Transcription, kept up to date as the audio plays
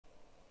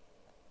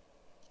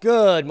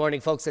Good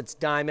morning, folks. It's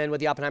Diamond with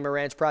the Oppenheimer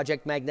Ranch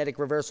Project, Magnetic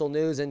Reversal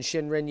News, and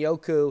Shinrin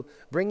Yoku,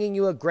 bringing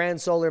you a grand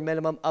solar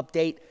minimum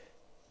update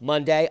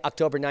Monday,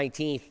 October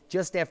 19th,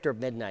 just after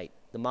midnight.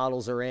 The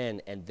models are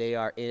in, and they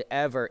are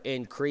ever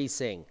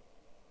increasing.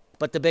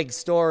 But the big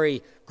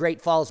story, Great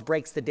Falls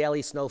breaks the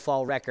daily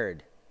snowfall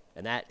record,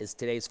 and that is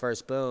today's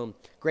first boom.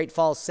 Great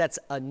Falls sets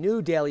a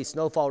new daily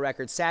snowfall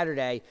record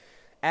Saturday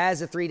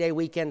as a three-day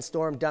weekend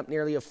storm dumped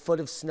nearly a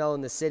foot of snow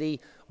in the city,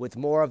 with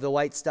more of the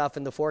white stuff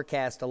in the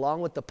forecast, along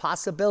with the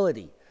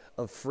possibility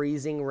of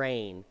freezing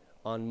rain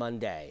on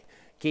Monday.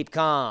 Keep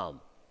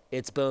calm.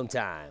 It's boom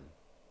time.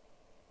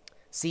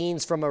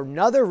 Scenes from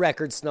another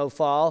record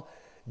snowfall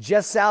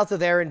just south of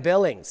there in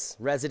Billings.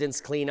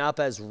 Residents clean up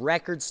as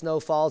record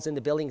snowfalls in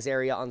the Billings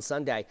area on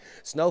Sunday.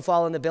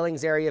 Snowfall in the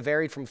Billings area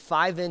varied from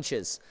 5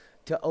 inches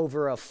to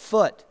over a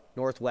foot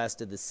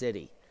northwest of the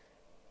city.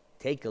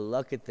 Take a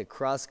look at the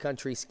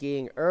cross-country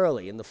skiing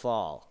early in the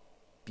fall.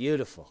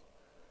 Beautiful.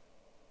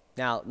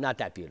 Now, not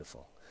that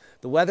beautiful.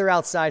 The weather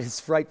outside is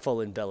frightful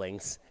in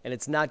Billings, and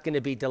it's not going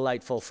to be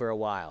delightful for a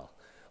while.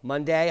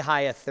 Monday,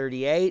 high of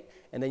 38,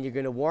 and then you're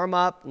going to warm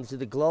up into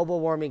the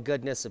global warming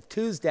goodness of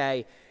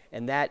Tuesday,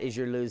 and that is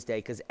your lose day,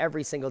 because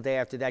every single day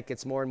after that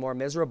gets more and more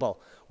miserable,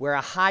 where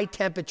a high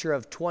temperature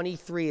of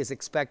 23 is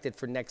expected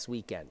for next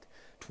weekend.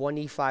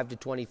 25 to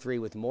 23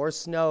 with more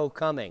snow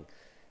coming.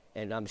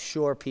 And I'm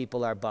sure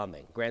people are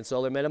bumming. Grand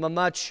solar minimum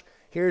much.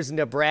 Here's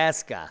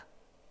Nebraska.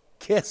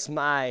 Kiss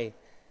my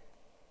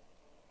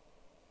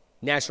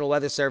National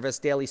Weather Service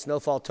daily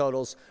snowfall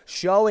totals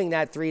showing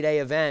that three-day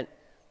event.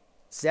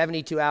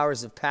 72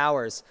 hours of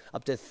powers,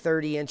 up to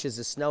 30 inches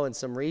of snow in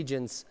some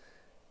regions,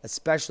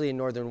 especially in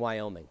northern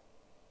Wyoming.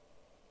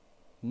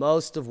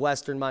 Most of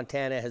western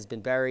Montana has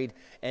been buried,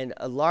 and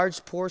a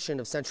large portion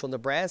of central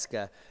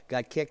Nebraska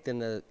got kicked in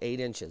the 8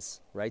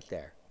 inches right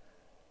there.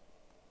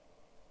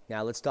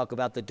 Now let's talk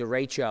about the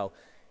derecho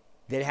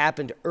that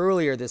happened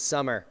earlier this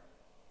summer.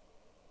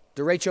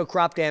 Derecho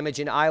crop damage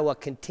in Iowa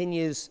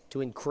continues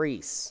to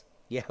increase.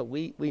 Yeah,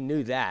 we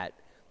knew that.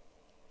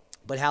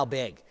 But how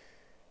big?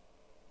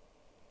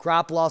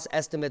 Crop loss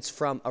estimates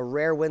from a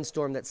rare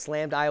windstorm that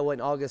slammed Iowa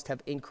in August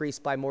have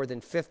increased by more than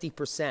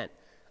 50%,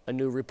 a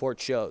new report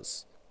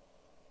shows.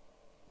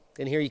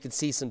 And here you can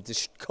see some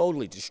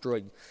totally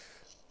destroyed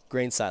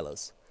grain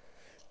silos.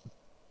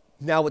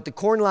 Now, with the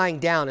corn lying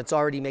down, it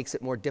already makes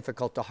it more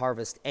difficult to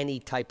harvest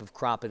any type of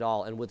crop at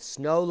all. And with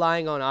snow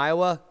lying on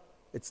Iowa,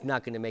 it's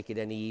not going to make it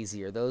any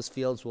easier. Those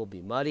fields will be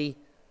muddy.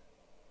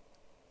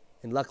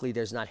 And luckily,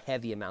 there's not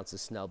heavy amounts of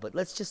snow. But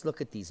let's just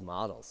look at these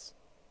models.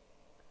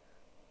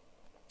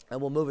 And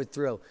we'll move it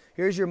through.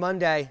 Here's your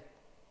Monday.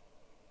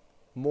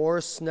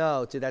 More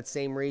snow to that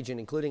same region,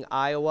 including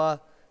Iowa,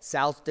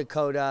 South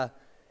Dakota,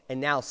 and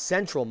now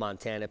central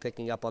Montana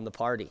picking up on the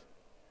party.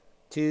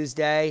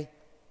 Tuesday,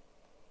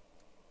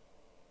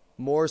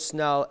 more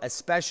snow,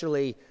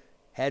 especially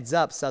heads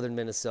up southern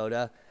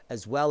Minnesota,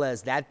 as well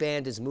as that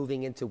band is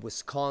moving into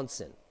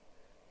Wisconsin.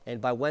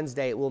 And by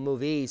Wednesday, it will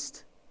move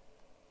east,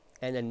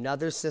 and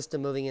another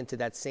system moving into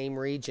that same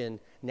region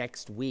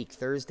next week,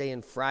 Thursday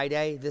and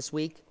Friday this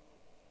week.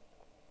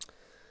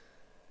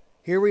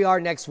 Here we are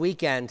next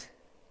weekend,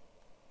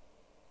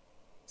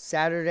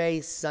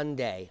 Saturday,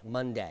 Sunday,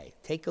 Monday.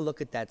 Take a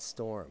look at that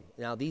storm.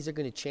 Now, these are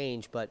going to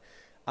change, but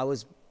I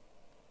was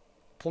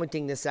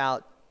pointing this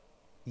out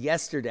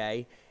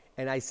yesterday,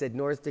 and I said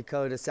North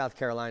Dakota, South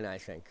Carolina, I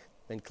think.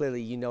 And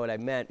clearly you know what I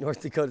meant, North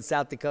Dakota,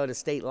 South Dakota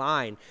state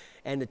line.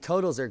 And the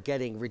totals are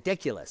getting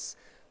ridiculous.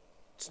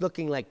 It's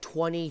looking like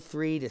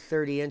 23 to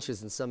 30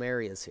 inches in some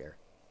areas here.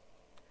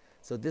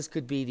 So this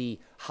could be the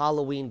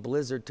Halloween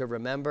blizzard to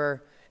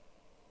remember.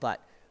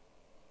 But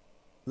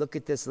look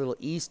at this little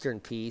eastern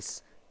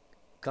piece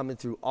coming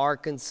through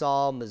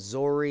Arkansas,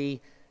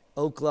 Missouri,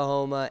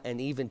 Oklahoma,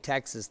 and even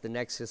Texas, the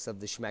nexus of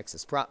the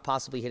Schmexis,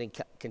 possibly hitting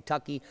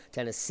Kentucky,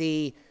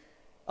 Tennessee,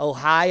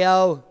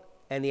 Ohio,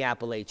 and the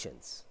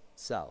Appalachians.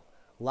 So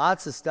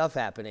lots of stuff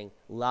happening,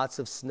 lots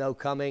of snow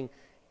coming,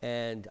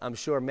 and I'm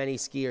sure many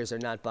skiers are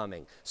not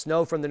bumming.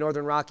 Snow from the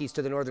northern Rockies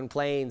to the northern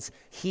plains,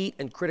 heat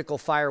and critical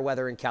fire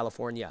weather in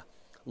California.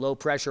 Low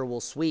pressure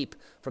will sweep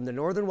from the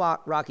northern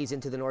Rockies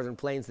into the northern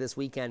plains this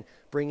weekend,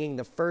 bringing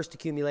the first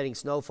accumulating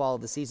snowfall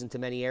of the season to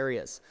many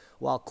areas.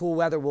 While cool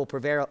weather will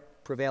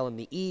prevail in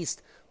the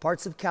east,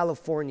 parts of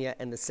California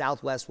and the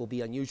southwest will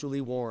be unusually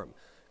warm.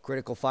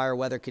 Critical fire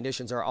weather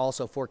conditions are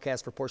also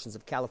forecast for portions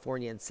of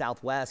California and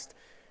southwest,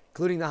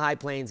 including the high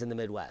plains and the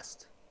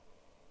Midwest.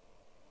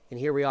 And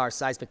here we are,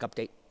 seismic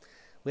update.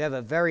 We have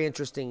a very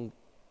interesting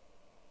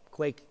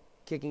quake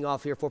kicking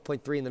off here,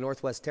 4.3 in the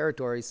Northwest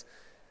Territories,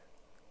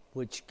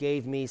 which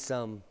gave me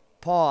some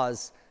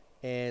pause,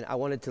 and I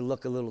wanted to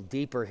look a little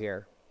deeper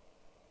here.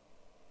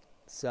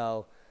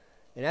 So,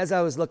 and as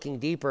I was looking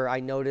deeper, I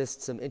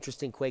noticed some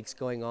interesting quakes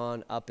going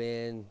on up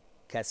in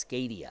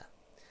Cascadia.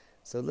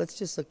 So let's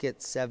just look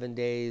at 7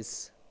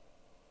 days,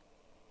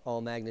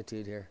 all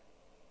magnitude here,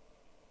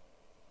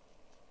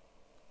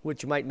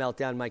 which might melt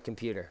down my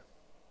computer.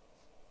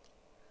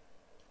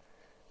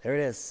 There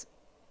it is.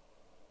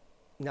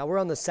 Now we're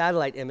on the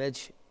satellite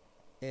image,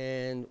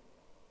 And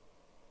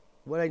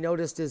what I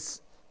noticed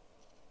is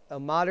a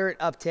moderate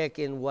uptick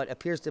in what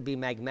appears to be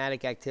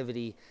magmatic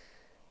activity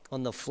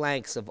on the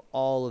flanks of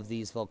all of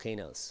these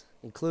volcanoes,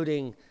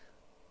 including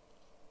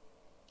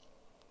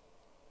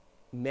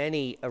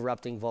many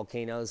erupting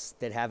volcanoes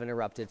that haven't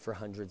erupted for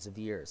hundreds of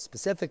years.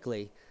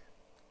 Specifically,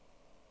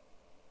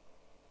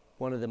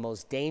 one of the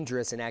most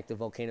dangerous and active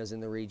volcanoes in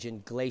the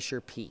region,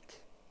 Glacier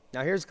Peak.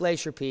 Now here's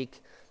Glacier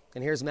Peak,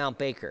 and here's Mount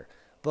Baker.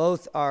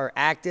 Both are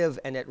active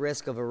and at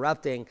risk of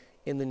erupting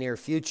in the near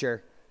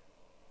future.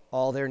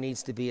 All there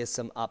needs to be is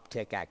some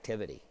uptick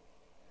activity,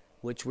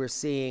 which we're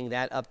seeing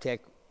that uptick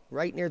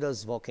right near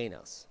those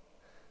volcanoes.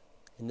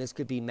 And this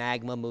could be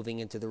magma moving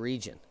into the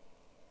region.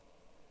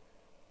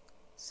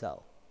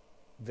 So,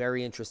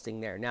 very interesting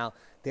there. Now,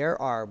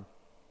 there are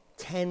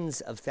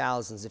tens of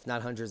thousands, if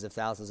not hundreds of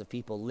thousands of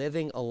people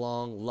living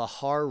along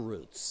lahar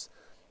routes.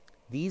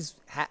 These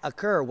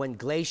occur when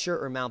Glacier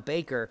or Mount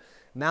Baker,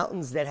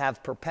 mountains that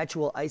have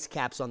perpetual ice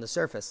caps on the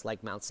surface,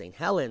 like Mount St.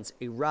 Helens,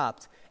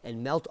 erupt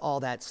and melt all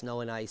that snow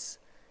and ice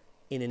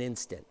in an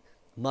instant.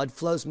 Mud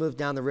flows move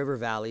down the river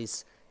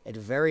valleys at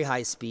very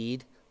high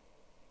speed,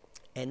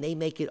 and they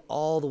make it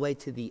all the way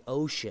to the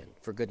ocean,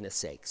 for goodness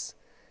sakes.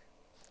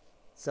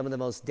 Some of the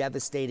most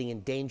devastating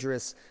and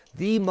dangerous,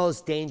 the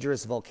most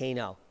dangerous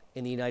volcano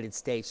in the United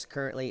States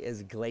currently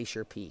is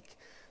Glacier Peak.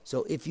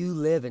 So if you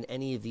live in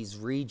any of these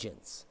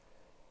regions,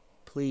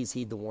 please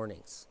heed the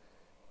warnings.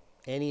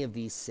 Any of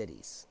these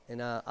cities.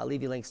 And I'll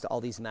leave you links to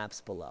all these maps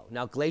below.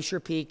 Now,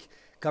 Glacier Peak,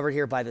 covered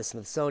here by the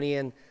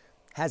Smithsonian,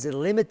 has a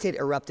limited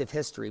eruptive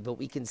history, but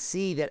we can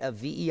see that a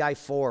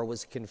VEI-4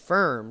 was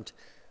confirmed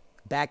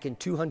back in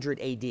 200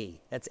 AD.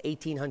 That's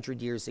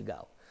 1800 years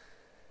ago.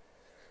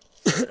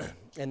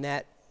 And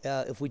that,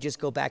 if we just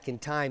go back in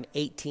time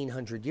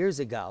 1800 years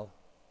ago,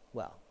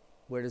 well,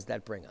 where does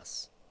that bring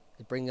us?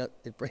 It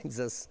brings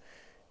us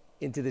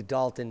into the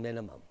Dalton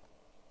minimum.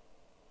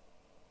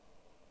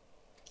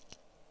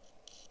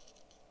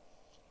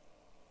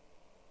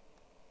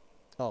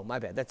 Oh, my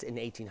bad. That's in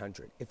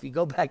 1800. If you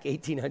go back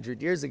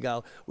 1800 years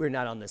ago, we're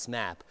not on this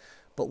map.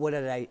 But what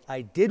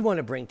I did want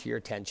to bring to your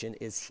attention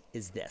is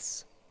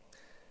this.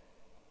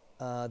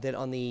 That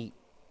on the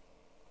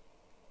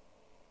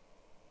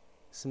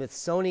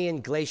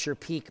Smithsonian Glacier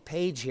Peak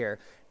page here,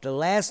 the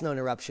last known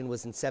eruption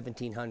was in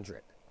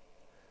 1700.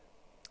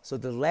 So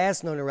the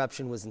last known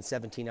eruption was in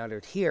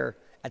 1700 here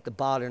at the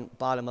bottom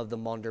of the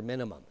Maunder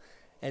minimum.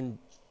 And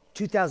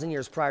 2,000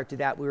 years prior to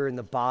that, we were in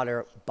the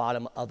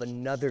bottom of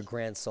another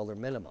grand solar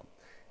minimum.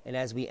 And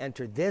as we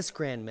enter this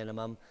grand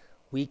minimum,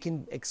 we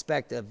can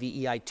expect a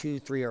VEI 2,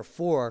 3, or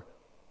 4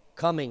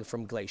 coming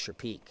from Glacier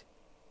Peak.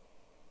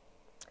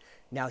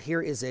 Now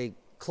here is a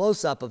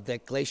close-up of the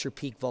Glacier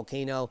Peak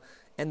volcano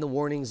and the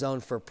warning zone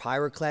for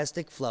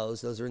pyroclastic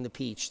flows. Those are in the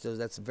Peach, so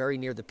that's very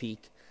near the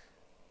peak.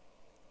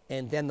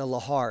 And then the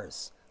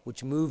lahars,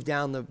 which move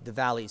down the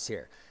valleys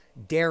here.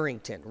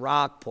 Darrington,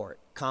 Rockport,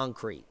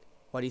 Concrete.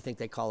 Why do you think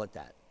they call it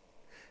that?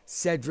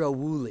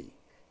 Sedro-Woolley,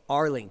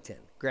 Arlington,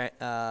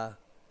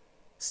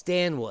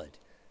 Stanwood,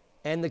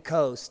 and the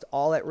coast,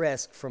 all at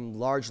risk from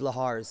large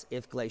lahars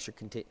if Glacier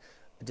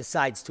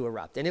decides to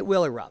erupt. And it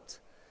will erupt.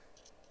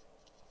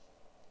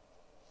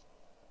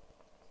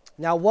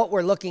 Now, what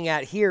we're looking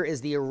at here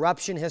is the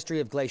eruption history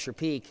of Glacier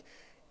Peak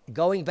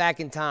going back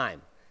in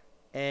time.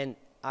 And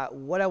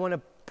what I want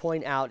to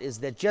point out is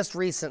that just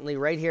recently,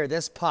 right here,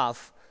 this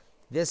puff,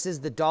 this is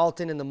the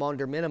Dalton and the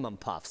Maunder minimum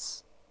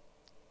puffs.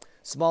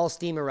 Small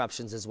steam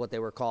eruptions is what they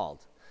were called.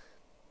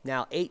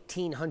 Now,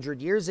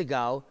 1,800 years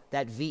ago,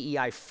 that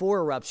VEI-4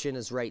 eruption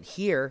is right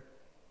here,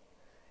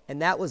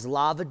 and that was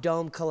lava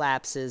dome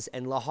collapses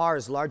and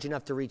lahars large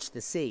enough to reach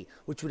the sea,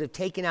 which would have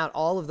taken out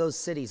all of those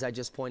cities I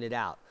just pointed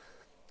out.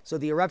 So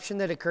the eruption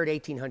that occurred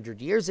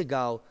 1,800 years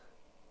ago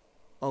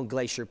on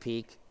Glacier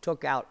Peak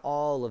took out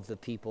all of the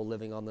people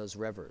living on those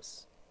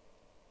rivers.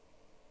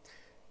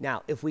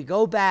 Now, if we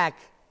go back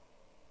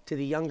to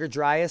the Younger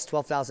Dryas,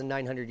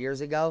 12,900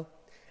 years ago,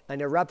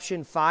 an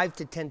eruption 5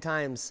 to 10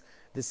 times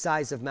the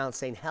size of Mount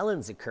St.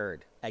 Helens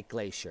occurred at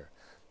Glacier.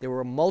 There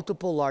were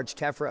multiple large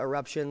tephra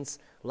eruptions,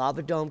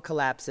 lava dome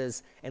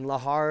collapses, and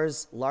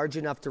lahars large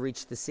enough to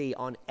reach the sea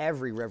on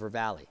every river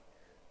valley.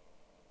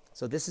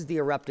 So this is the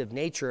eruptive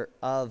nature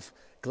of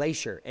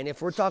Glacier. And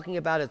if we're talking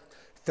about a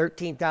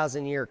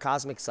 13,000-year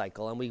cosmic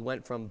cycle, and we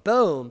went from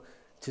boom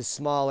to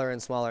smaller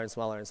and smaller and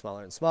smaller and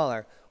smaller and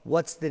smaller,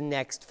 what's the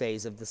next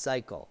phase of the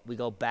cycle? We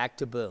go back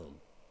to boom.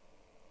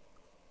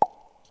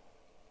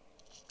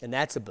 And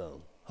that's a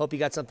boom. Hope you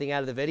got something out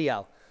of the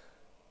video.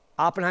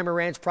 Oppenheimer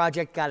Ranch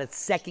Project got its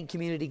second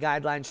community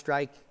guideline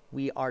strike.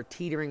 We are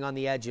teetering on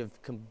the edge of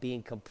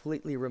being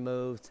completely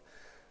removed.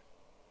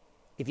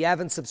 If you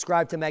haven't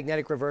subscribed to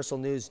Magnetic Reversal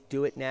News,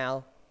 do it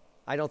now.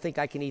 I don't think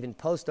I can even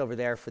post over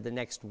there for the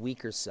next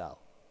week or so.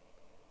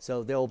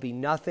 So there will be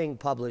nothing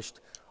published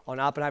on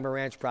Oppenheimer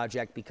Ranch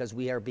Project because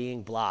we are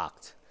being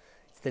blocked.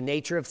 It's the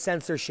nature of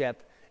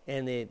censorship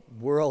and the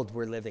world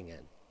we're living in.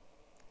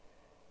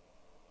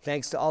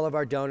 Thanks to all of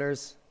our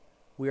donors.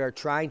 We are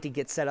trying to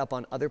get set up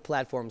on other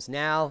platforms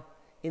now.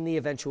 in the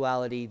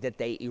eventuality that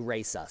they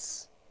erase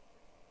us.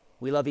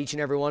 We love each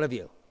and every one of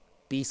you.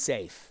 Be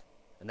safe.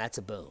 And that's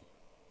a boom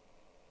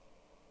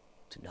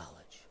to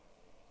knowledge.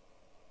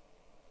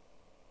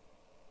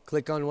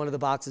 Click on one of the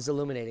boxes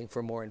illuminating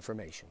for more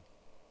information.